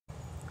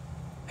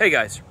Hey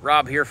guys,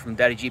 Rob here from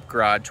Daddy Jeep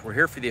Garage. We're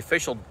here for the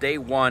official day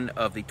one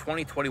of the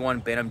 2021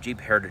 Bantam Jeep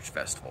Heritage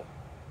Festival.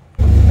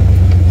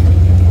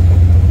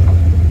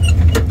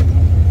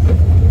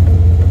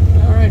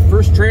 Alright,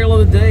 first trail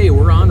of the day,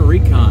 we're on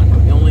Recon.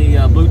 The only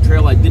blue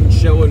trail I didn't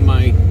show in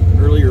my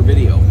earlier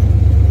video.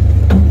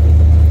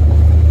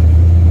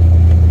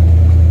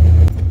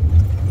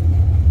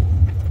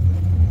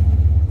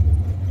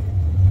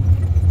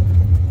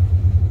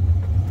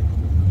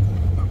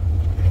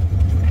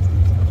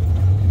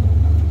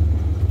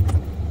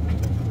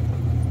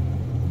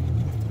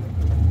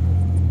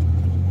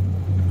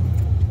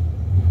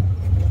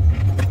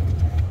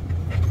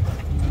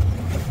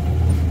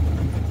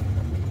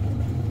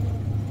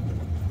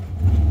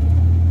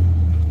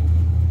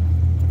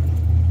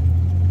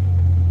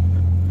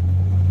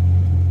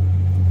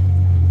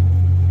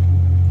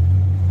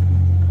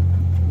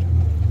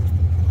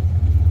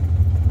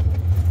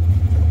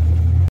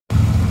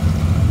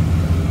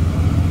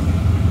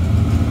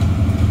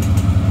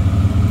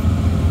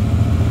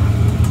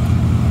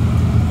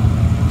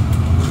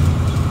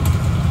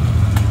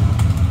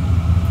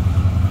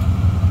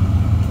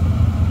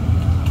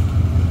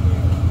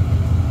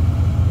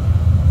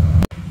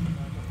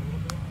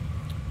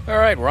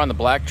 Alright, we're on the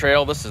black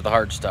trail. This is the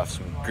hard stuff,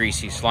 some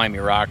greasy, slimy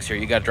rocks here.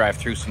 You gotta drive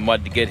through some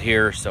mud to get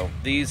here, so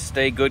these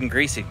stay good and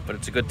greasy, but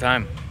it's a good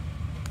time.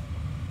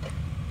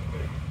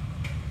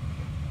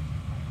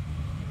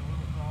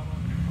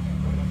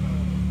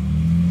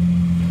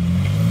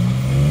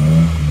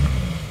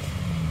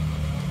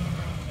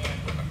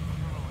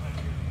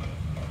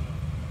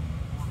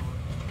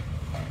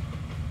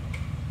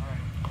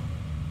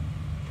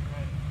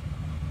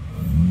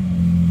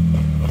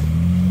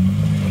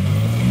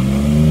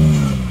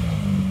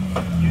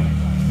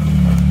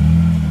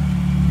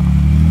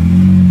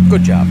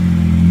 Good job.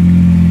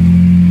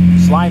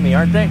 Slimy,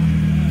 aren't they?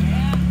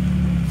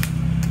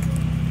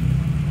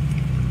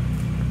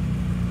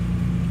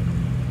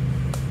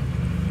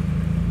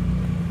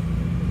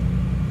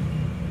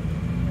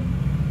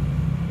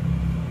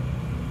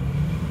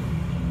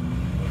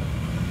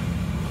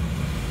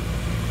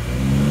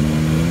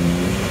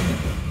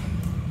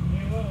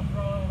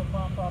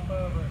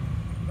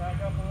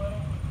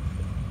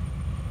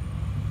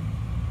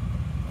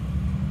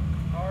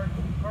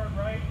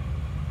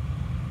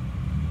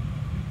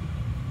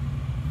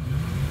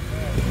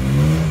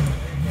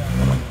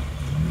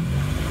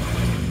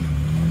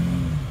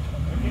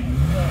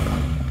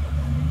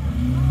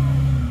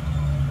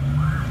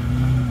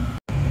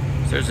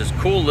 There's this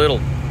cool little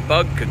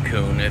bug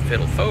cocoon, if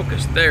it'll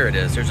focus. There it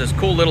is. There's this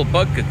cool little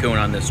bug cocoon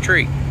on this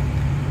tree.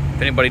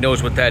 If anybody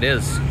knows what that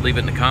is, leave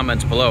it in the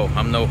comments below.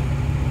 I'm no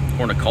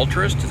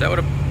horticulturist. Is that what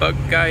a bug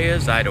guy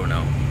is? I don't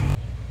know.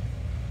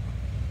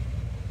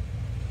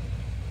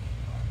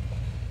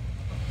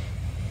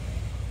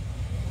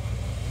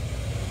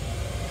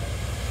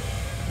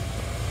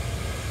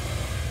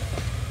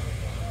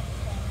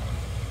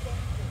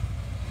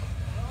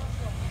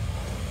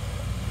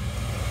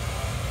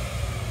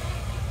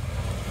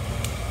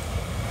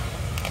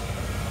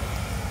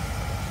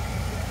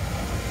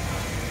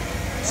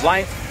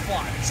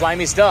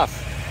 Slimy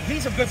stuff.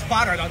 He's a good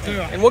spotter, though,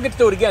 too. And we'll get to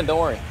do it again, don't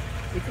worry.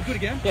 We can do it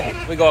again?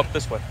 Yeah, we go up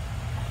this way.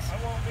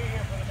 I won't be here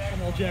for the next.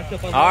 I'm all jacked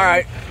up on all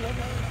right.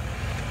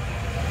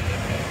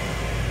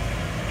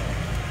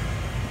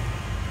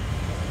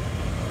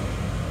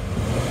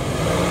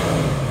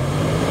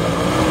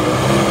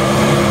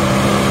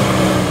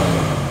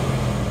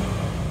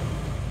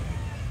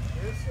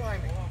 It is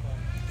slimy.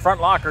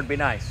 Front locker would be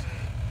nice.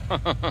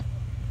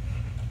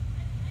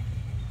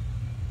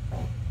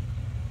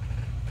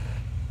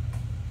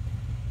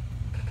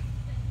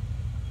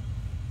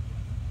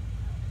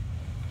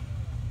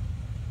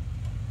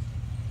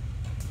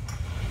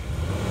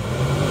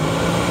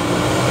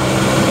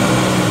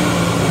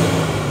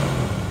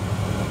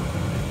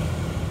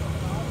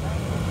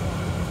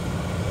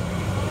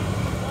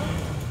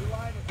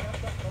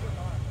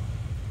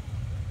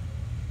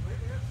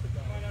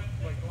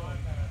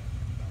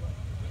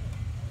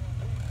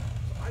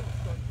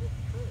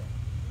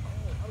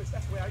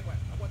 That's the way I went.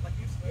 I went like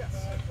you said. Yes.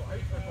 I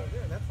was going to go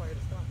there. That's why I had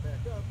to stop back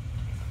up.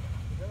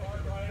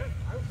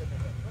 I was thinking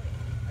that.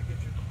 I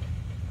get you.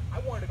 I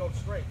wanted to go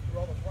straight through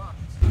all those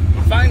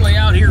rocks. Finally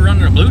out here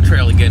running a blue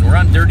trail again. We're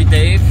on Dirty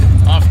Dave,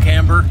 off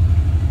camber,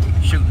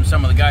 shooting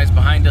some of the guys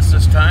behind us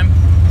this time.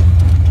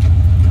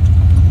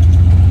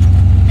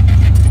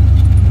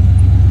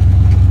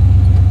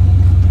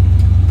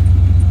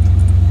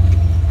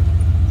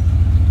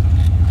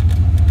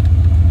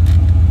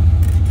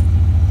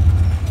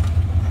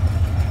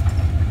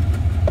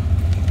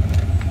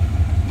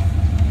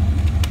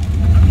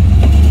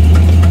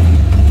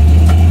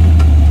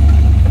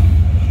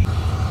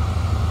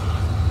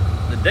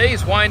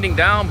 Day's winding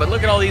down, but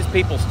look at all these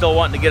people still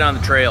wanting to get on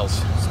the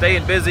trails.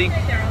 Staying busy.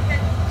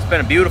 It's been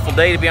a beautiful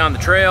day to be on the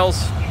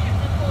trails.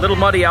 A little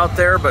muddy out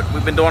there, but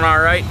we've been doing all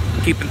right,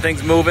 keeping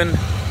things moving.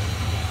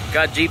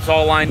 Got Jeeps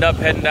all lined up,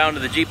 heading down to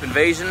the Jeep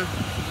Invasion.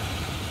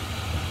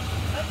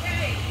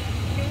 Okay,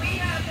 can we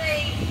have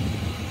a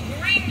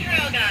green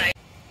trail guy?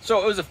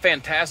 So it was a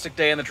fantastic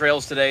day on the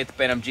trails today at the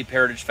Bantam Jeep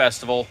Heritage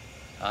Festival.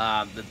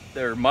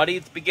 They're muddy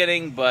at the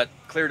beginning, but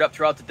cleared up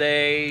throughout the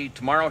day.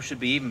 Tomorrow should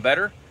be even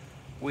better.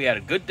 We had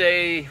a good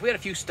day. We had a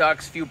few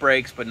stucks, a few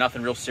breaks, but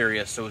nothing real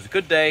serious. So it was a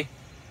good day.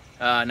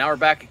 Now we're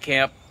back at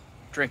camp,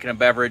 drinking a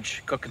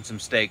beverage, cooking some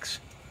steaks.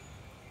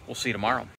 We'll see you tomorrow.